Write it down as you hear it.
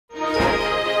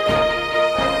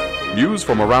News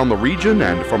from around the region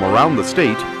and from around the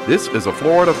state, this is a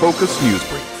Florida Focus News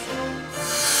Brief.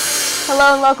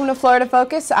 Hello and welcome to Florida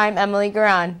Focus. I'm Emily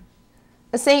Garan.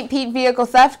 A St. Pete vehicle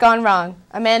theft gone wrong.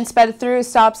 A man sped through a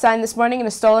stop sign this morning in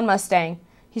a stolen Mustang.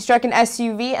 He struck an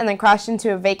SUV and then crashed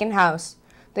into a vacant house.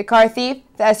 The car thief,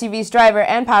 the SUV's driver,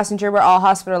 and passenger were all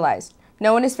hospitalized.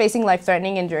 No one is facing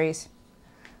life-threatening injuries.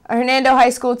 A Hernando High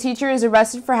School teacher is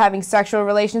arrested for having sexual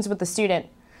relations with a student.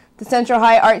 The Central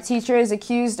High art teacher is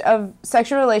accused of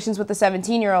sexual relations with a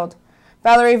 17-year-old.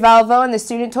 Valerie Valvo and the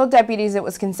student told deputies it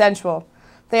was consensual.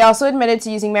 They also admitted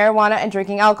to using marijuana and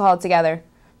drinking alcohol together.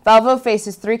 Valvo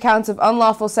faces 3 counts of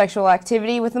unlawful sexual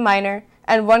activity with a minor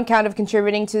and 1 count of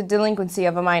contributing to the delinquency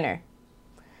of a minor.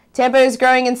 Tampa is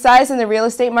growing in size and the real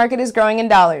estate market is growing in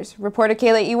dollars. Reporter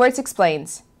Kayla Ewerts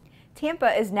explains.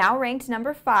 Tampa is now ranked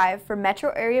number 5 for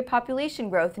metro area population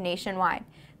growth nationwide.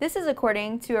 This is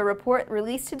according to a report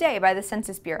released today by the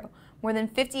Census Bureau. More than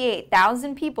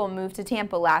 58,000 people moved to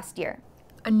Tampa last year.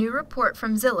 A new report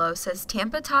from Zillow says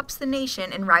Tampa tops the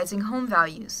nation in rising home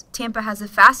values. Tampa has the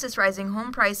fastest rising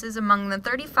home prices among the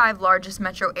 35 largest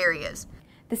metro areas.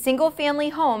 The single-family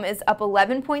home is up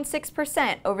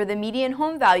 11.6% over the median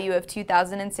home value of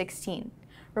 2016.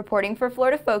 Reporting for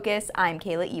Florida Focus, I'm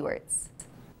Kayla Ewerts.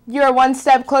 You are one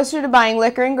step closer to buying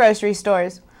liquor in grocery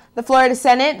stores. The Florida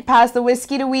Senate passed the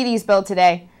Whiskey to Wheaties bill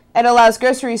today. It allows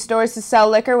grocery stores to sell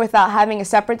liquor without having a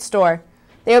separate store.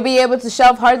 They will be able to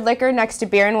shelve hard liquor next to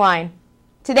beer and wine.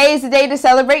 Today is the day to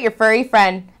celebrate your furry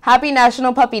friend. Happy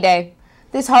National Puppy Day.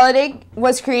 This holiday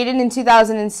was created in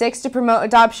 2006 to promote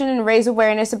adoption and raise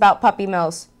awareness about puppy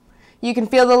mills. You can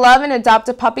feel the love and adopt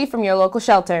a puppy from your local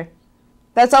shelter.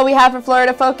 That's all we have for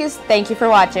Florida Focus. Thank you for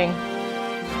watching.